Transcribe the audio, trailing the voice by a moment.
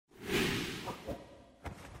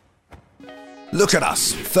Look at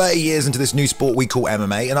us, 30 years into this new sport we call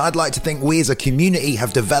MMA, and I'd like to think we as a community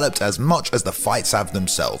have developed as much as the fights have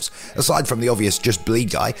themselves. Aside from the obvious just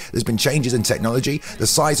bleed guy, there's been changes in technology, the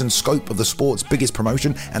size and scope of the sport's biggest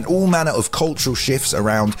promotion, and all manner of cultural shifts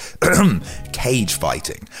around cage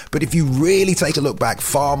fighting. But if you really take a look back,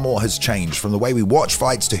 far more has changed from the way we watch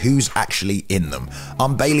fights to who's actually in them.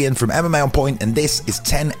 I'm Balian from MMA On Point, and this is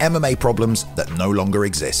 10 MMA problems that no longer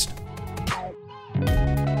exist.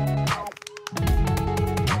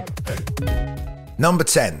 Number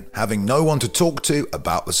 10, having no one to talk to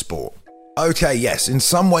about the sport. Okay, yes, in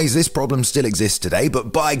some ways this problem still exists today,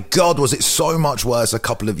 but by God was it so much worse a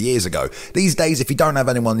couple of years ago. These days, if you don't have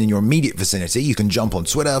anyone in your immediate vicinity, you can jump on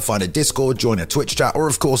Twitter, find a Discord, join a Twitch chat, or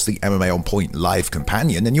of course the MMA On Point live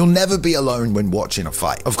companion, and you'll never be alone when watching a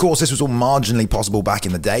fight. Of course, this was all marginally possible back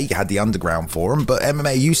in the day. You had the underground forum, but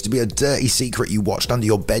MMA used to be a dirty secret you watched under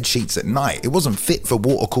your bed sheets at night. It wasn't fit for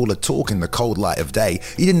water cooler talk in the cold light of day.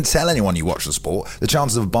 You didn't tell anyone you watched the sport. The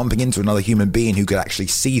chances of bumping into another human being who could actually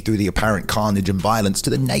see through the apparent carnage and violence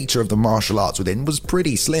to the nature of the martial arts within was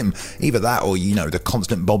pretty slim. Either that or, the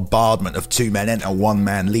constant bombardment of two men enter, one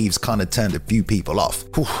man leaves kind of turned a few people off.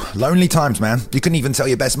 Whew, lonely times, man. You couldn't even tell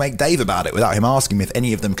your best mate Dave about it without him asking if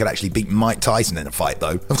any of them could actually beat Mike Tyson in a fight,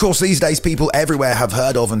 though. Of course, these days people everywhere have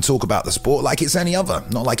heard of and talk about the sport like it's any other,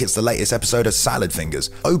 not like it's the latest episode of Salad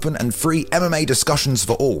Fingers. Open and free MMA discussions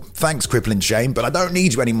for all. Thanks, Crippling Shame, but I don't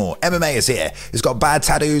need you anymore. MMA is here. It's got bad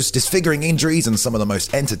tattoos, disfiguring injuries, and some of the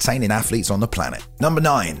most entertaining athletes on the planet. Number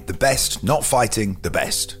 9, the best not fighting the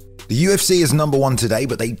best. The UFC is number 1 today,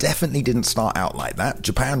 but they definitely didn't start out like that.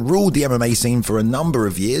 Japan ruled the MMA scene for a number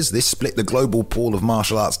of years. This split the global pool of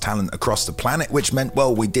martial arts talent across the planet, which meant,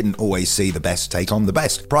 well, we didn't always see the best take on the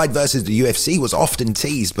best. Pride versus the UFC was often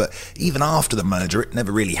teased, but even after the merger, it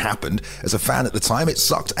never really happened. As a fan at the time, it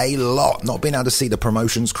sucked a lot not being able to see the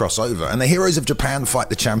promotions cross over, and the heroes of Japan fight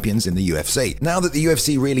the champions in the UFC. Now that the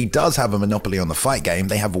UFC really does have a monopoly on the fight game,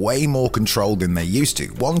 they have way more control than they used to.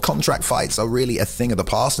 One-contract fights are really a thing of the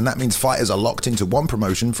past, and that means fighters are locked into one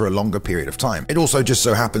promotion for a longer period of time. It also just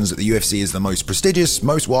so happens that the UFC is the most prestigious,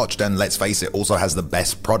 most watched, and let's face it, also has the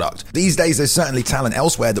best product. These days there's certainly talent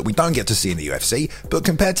elsewhere that we don't get to see in the UFC, but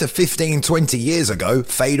compared to 15-20 years ago,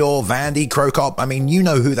 Fedor, Vandy, Krokop, you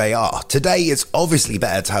know who they are. Today it's obviously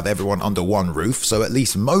better to have everyone under one roof, so at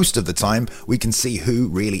least most of the time we can see who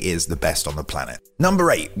really is the best on the planet.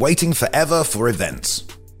 Number 8, waiting forever for events.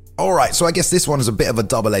 Alright, so I guess this one is a bit of a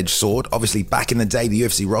double-edged sword. Obviously, back in the day, the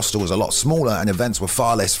UFC roster was a lot smaller and events were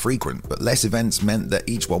far less frequent, but less events meant that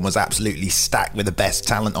each one was absolutely stacked with the best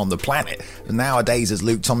talent on the planet. And nowadays, as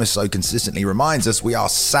Luke Thomas so consistently reminds us, we are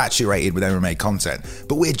saturated with MMA content.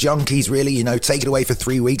 But we're junkies, really, take it away for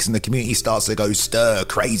 3 weeks and the community starts to go stir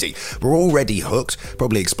crazy. We're already hooked,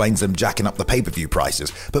 probably explains them jacking up the pay-per-view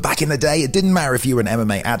prices. But back in the day, it didn't matter if you were an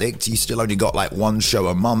MMA addict, you still only got like one show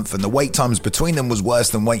a month, and the wait times between them was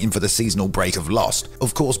worse than waiting for the seasonal break of Lost.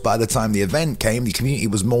 Of course, by the time the event came, the community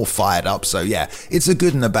was more fired up, so yeah, it's a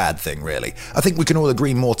good and a bad thing, really. I think we can all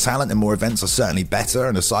agree more talent and more events are certainly better,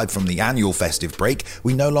 and aside from the annual festive break,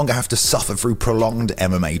 we no longer have to suffer through prolonged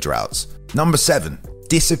MMA droughts. Number 7,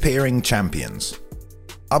 disappearing champions.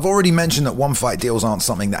 I've already mentioned that one-fight deals aren't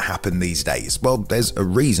something that happen these days. Well, there's a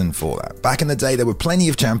reason for that. Back in the day, there were plenty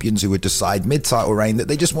of champions who would decide mid-title reign that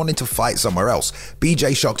they just wanted to fight somewhere else.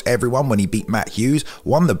 BJ shocked everyone when he beat Matt Hughes,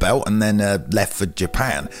 won the belt, and then left for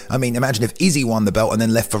Japan. Imagine if Izzy won the belt and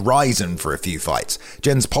then left for Ryzen for a few fights.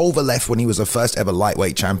 Jens Pulver left when he was the first ever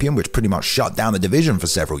lightweight champion, which pretty much shut down the division for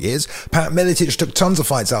several years. Pat Miletich took tons of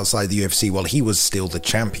fights outside the UFC while he was still the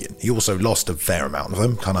champion. He also lost a fair amount of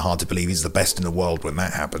them. Kind of hard to believe he's the best in the world when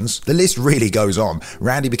that happens. The list really goes on.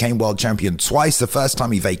 Randy became world champion twice, the first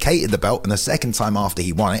time he vacated the belt and the second time after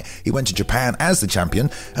he won it. He went to Japan as the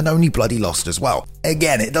champion and only bloody lost as well.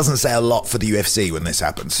 Again, it doesn't say a lot for the UFC when this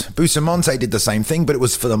happens. Bustamante did the same thing, but it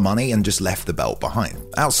was for the money and just left the belt behind.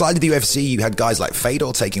 Outside of the UFC, you had guys like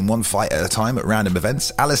Fedor taking one fight at a time at random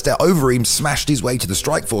events. Alistair Overeem smashed his way to the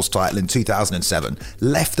Strikeforce title in 2007,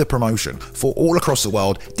 left the promotion, fought all across the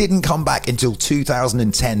world, didn't come back until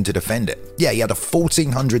 2010 to defend it. Yeah, he had a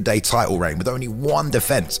 1,400-day title reign with only one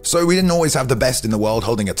defense. So we didn't always have the best in the world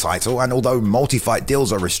holding a title, and although multi-fight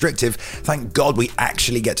deals are restrictive, thank God we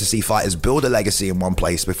actually get to see fighters build a legacy in one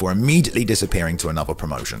place before immediately disappearing to another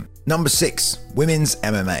promotion. Number 6, women's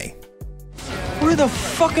MMA. Where are the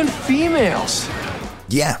fucking females?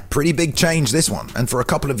 Yeah, pretty big change this one. And for a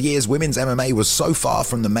couple of years, women's MMA was so far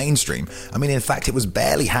from the mainstream. I mean, in fact, it was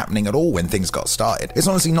barely happening at all when things got started. It's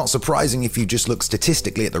honestly not surprising if you just look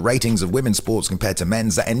statistically at the ratings of women's sports compared to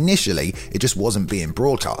men's that initially it just wasn't being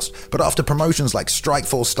broadcast. But after promotions like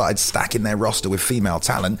Strikeforce started stacking their roster with female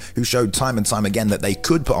talent who showed time and time again that they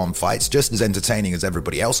could put on fights just as entertaining as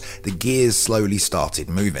everybody else, the gears slowly started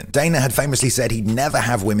moving. Dana had famously said he'd never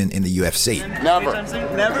have women in the UFC. Never.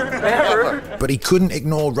 But he couldn't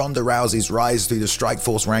ignore Ronda Rousey's rise through the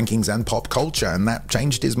Strikeforce rankings and pop culture, and that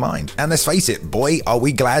changed his mind. And let's face it, boy, are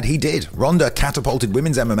we glad he did. Ronda catapulted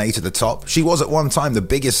women's MMA to the top. She was at one time the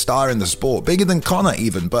biggest star in the sport, bigger than Conor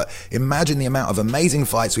even, but imagine the amount of amazing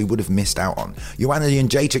fights we would have missed out on. Joanna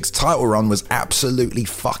Jędrzejczyk's title run was absolutely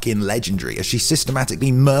fucking legendary, as she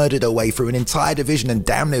systematically murdered her way through an entire division and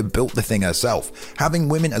damn near built the thing herself. Having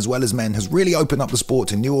women as well as men has really opened up the sport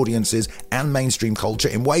to new audiences and mainstream culture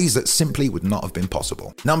in ways that simply would not have been possible.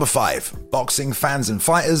 Number 5. Boxing fans and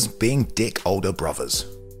fighters being dick older brothers.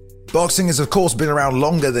 Boxing has of course been around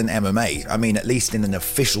longer than MMA. I mean, at least in an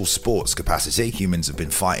official sports capacity. Humans have been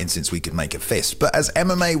fighting since we could make a fist. But as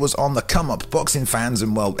MMA was on the come up, boxing fans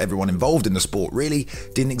and, well, everyone involved in the sport really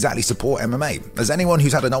didn't exactly support MMA. As anyone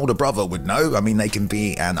who's had an older brother would know, I mean, they can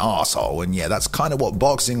be an arsehole. And yeah, that's kind of what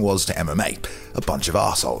boxing was to MMA. A bunch of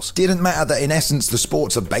arseholes. Didn't matter that in essence the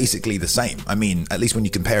sports are basically the same. I mean, at least when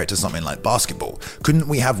you compare it to something like basketball. Couldn't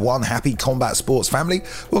we have one happy combat sports family?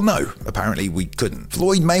 Well, no, apparently we couldn't.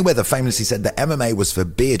 Floyd Mayweather famously said that MMA was for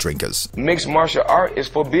beer drinkers. Mixed martial art is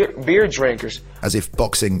for beer drinkers. As if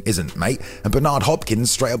boxing isn't, mate. And Bernard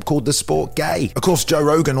Hopkins straight up called the sport gay. Of course, Joe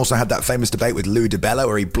Rogan also had that famous debate with Lou DiBella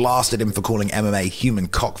where he blasted him for calling MMA human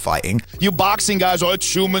cockfighting. You boxing guys, oh,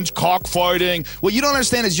 it's humans cockfighting. What you don't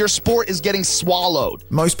understand is your sport is getting swallowed.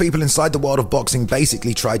 Most people inside the world of boxing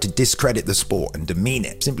basically tried to discredit the sport and demean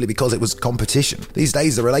it, simply because it was competition. These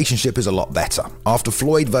days, the relationship is a lot better. After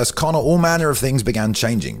Floyd versus Conor, all manner of things began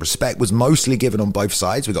changing. Respect was mostly given on both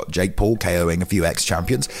sides. We got Jake Paul KOing a few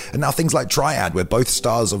ex-champions, and now things like Triad, where both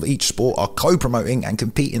stars of each sport are co-promoting and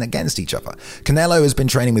competing against each other. Canelo has been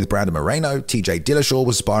training with Brandon Moreno, TJ Dillashaw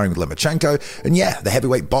was sparring with Lomachenko, and yeah, the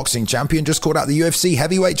heavyweight boxing champion just called out the UFC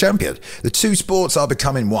heavyweight champion. The two sports are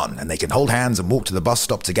becoming one, and they can hold hands and walk to the bus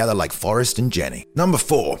stop together like Forrest and Jenny. Number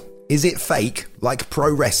 4. Is it fake, like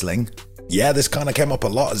pro wrestling? Yeah, this kind of came up a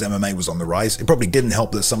lot as MMA was on the rise. It probably didn't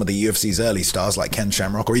help that some of the UFC's early stars like Ken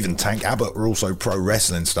Shamrock or even Tank Abbott were also pro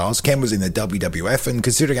wrestling stars. Ken was in the WWF, and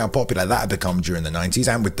considering how popular that had become during the 90s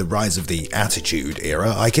and with the rise of the Attitude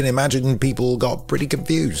Era, I can imagine people got pretty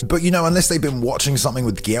confused. But you know, unless they've been watching something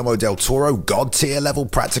with Guillermo del Toro, god tier level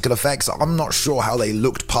practical effects, I'm not sure how they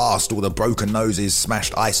looked past all the broken noses,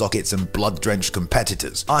 smashed eye sockets and blood-drenched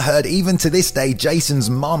competitors. I heard even to this day Jason's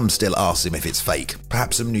mum still asks him if it's fake.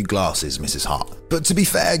 Perhaps some new glasses, Mrs. Hart. But to be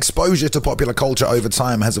fair, exposure to popular culture over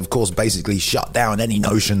time has of course basically shut down any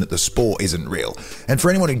notion that the sport isn't real. And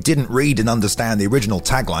for anyone who didn't read and understand the original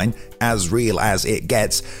tagline, as real as it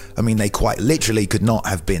gets, I mean, they quite literally could not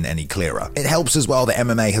have been any clearer. It helps as well that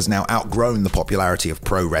MMA has now outgrown the popularity of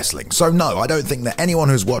pro wrestling. So no, I don't think that anyone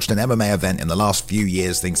who's watched an MMA event in the last few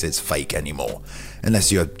years thinks it's fake anymore.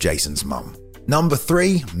 Unless you're Jason's mum. Number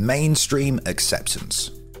 3, mainstream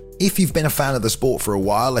acceptance. If you've been a fan of the sport for a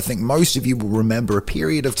while, I think most of you will remember a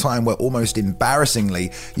period of time where almost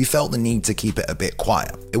embarrassingly, you felt the need to keep it a bit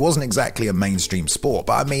quiet. It wasn't exactly a mainstream sport,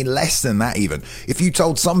 but I mean less than that even. If you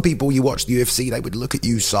told some people you watched the UFC, they would look at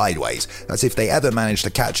you sideways, as if they ever managed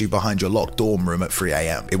to catch you behind your locked dorm room at 3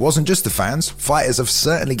 a.m. It wasn't just the fans. Fighters have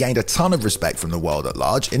certainly gained a ton of respect from the world at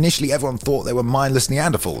large. Initially, everyone thought they were mindless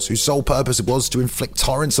Neanderthals, whose sole purpose was to inflict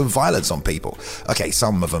torrents of violence on people. Okay,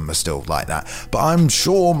 some of them are still like that, but I'm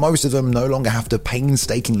sure most of them no longer have to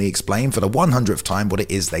painstakingly explain for the 100th time what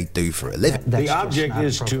it is they do for a living. The object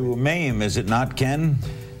is to maim, is it not, Ken?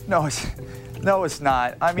 No, it's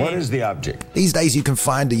not. I mean, what is the object? These days you can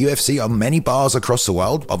find the UFC on many bars across the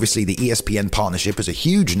world. Obviously the ESPN partnership is a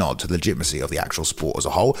huge nod to the legitimacy of the actual sport as a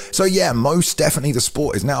whole. So yeah, most definitely the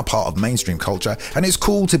sport is now part of mainstream culture, and it's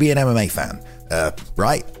cool to be an MMA fan.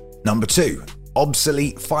 Right? Number 2,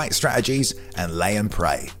 obsolete fight strategies and lay and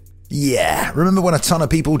pray. Yeah, remember when a ton of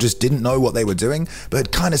people just didn't know what they were doing, but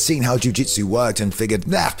had kind of seen how jiu-jitsu worked and figured,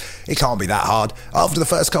 it can't be that hard. After the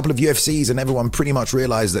first couple of UFCs and everyone pretty much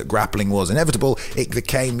realized that grappling was inevitable, it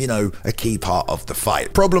became, a key part of the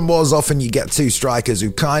fight. Problem was, often you get two strikers who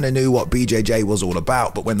kind of knew what BJJ was all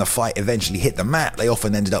about, but when the fight eventually hit the mat, they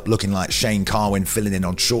often ended up looking like Shane Carwin filling in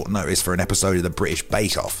on short notice for an episode of the British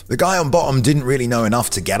Bake Off. The guy on bottom didn't really know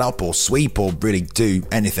enough to get up or sweep or really do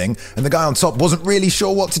anything, and the guy on top wasn't really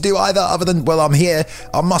sure what to do either, other than, well, I'm here,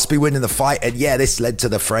 I must be winning the fight. And yeah, this led to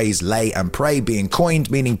the phrase lay and pray being coined,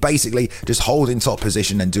 meaning basically just holding top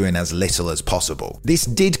position and doing as little as possible. This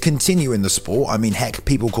did continue in the sport. I mean, heck,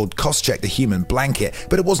 people called Koscheck the human blanket,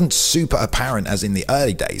 but it wasn't super apparent as in the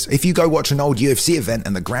early days. If you go watch an old UFC event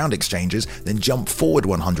and the ground exchanges, then jump forward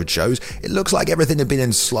 100 shows, it looks like everything had been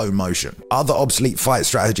in slow motion. Other obsolete fight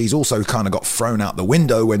strategies also kind of got thrown out the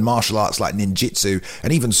window when martial arts like ninjutsu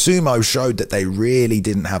and even sumo showed that they really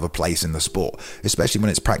didn't have a place in the sport, especially when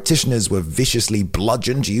its practitioners were viciously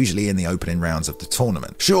bludgeoned, usually in the opening rounds of the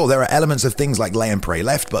tournament. Sure, there are elements of things like lay and pray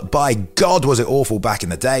left, but by God was it awful back in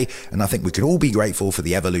the day, and I think we can all be grateful for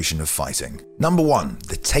the evolution of fighting. Number 1,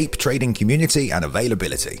 the tape trading community and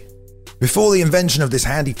availability. Before the invention of this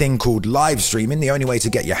handy thing called live streaming, the only way to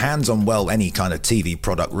get your hands on, well, any kind of TV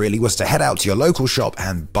product really, was to head out to your local shop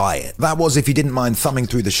and buy it. That was if you didn't mind thumbing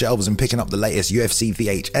through the shelves and picking up the latest UFC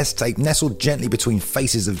VHS tape nestled gently between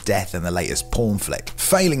Faces of Death and the latest porn flick.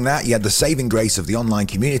 Failing that, you had the saving grace of the online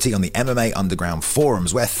community on the MMA Underground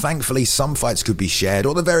forums, where thankfully some fights could be shared or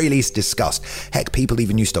at the very least discussed. Heck, people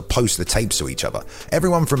even used to post the tapes to each other.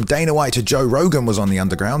 Everyone from Dana White to Joe Rogan was on the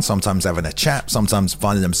Underground, sometimes having a chat, sometimes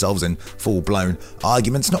finding themselves in full-blown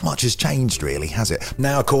arguments. Not much has changed really, has it?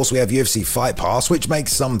 Now, of course, we have UFC Fight Pass, which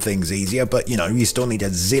makes some things easier, but you know, you still need a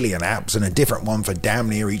zillion apps and a different one for damn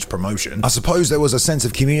near each promotion. I suppose there was a sense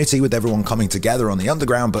of community with everyone coming together on the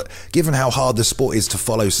Underground, but given how hard the sport is to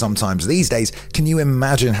follow sometimes these days, can you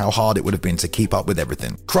imagine how hard it would have been to keep up with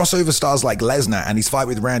everything? Crossover stars like Lesnar and his fight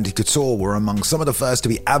with Randy Couture were among some of the first to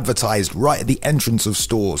be advertised right at the entrance of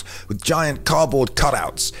stores, with giant cardboard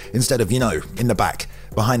cutouts instead of, you know, in the back,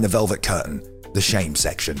 behind the velvet curtain, the shame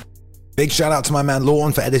section. Big shout out to my man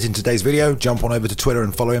Lawton for editing today's video. Jump on over to Twitter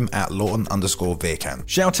and follow him at Lawton_Veerkan.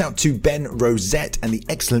 Shout out to Ben Rosette and the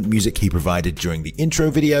excellent music he provided during the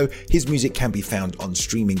intro video. His music can be found on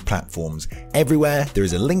streaming platforms everywhere. There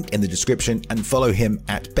is a link in the description, and follow him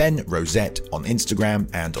at Ben Rosette on Instagram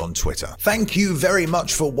and on Twitter. Thank you very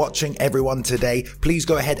much for watching, everyone, today. Please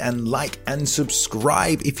go ahead and like and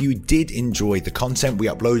subscribe if you did enjoy the content. We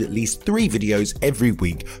upload at least 3 videos every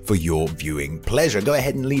week for your viewing pleasure. Go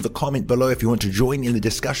ahead and leave a comment below if you want to join in the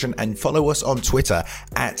discussion, and follow us on Twitter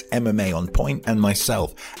at MMA On Point and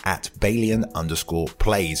myself at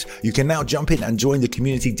Balian_plays. You can now jump in and join the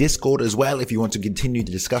community Discord as well if you want to continue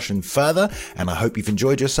the discussion further, and I hope you've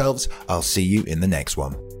enjoyed yourselves. I'll see you in the next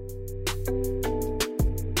one.